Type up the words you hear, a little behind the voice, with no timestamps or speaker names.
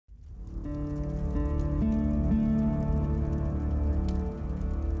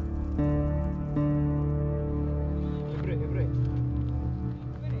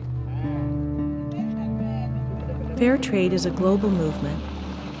Fair trade is a global movement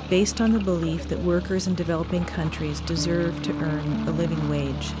based on the belief that workers in developing countries deserve to earn a living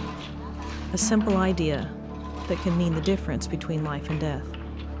wage. A simple idea that can mean the difference between life and death.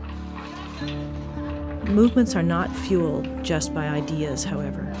 Movements are not fueled just by ideas,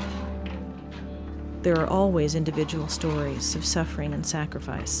 however. There are always individual stories of suffering and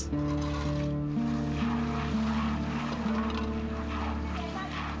sacrifice.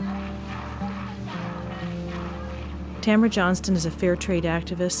 Tamara Johnston is a fair trade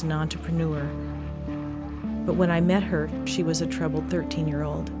activist and entrepreneur. But when I met her, she was a troubled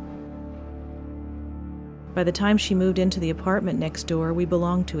 13-year-old. By the time she moved into the apartment next door, we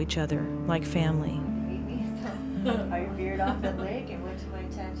belonged to each other, like family. I veered off the lake and went to my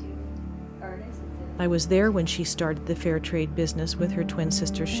tattoo artist. I was there when she started the fair trade business with her twin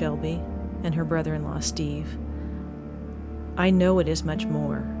sister Shelby and her brother-in-law Steve. I know it is much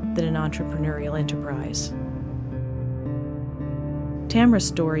more than an entrepreneurial enterprise. Tamara's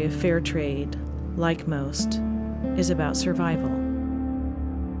story of fair trade, like most, is about survival.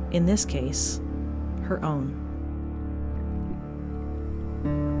 In this case, her own.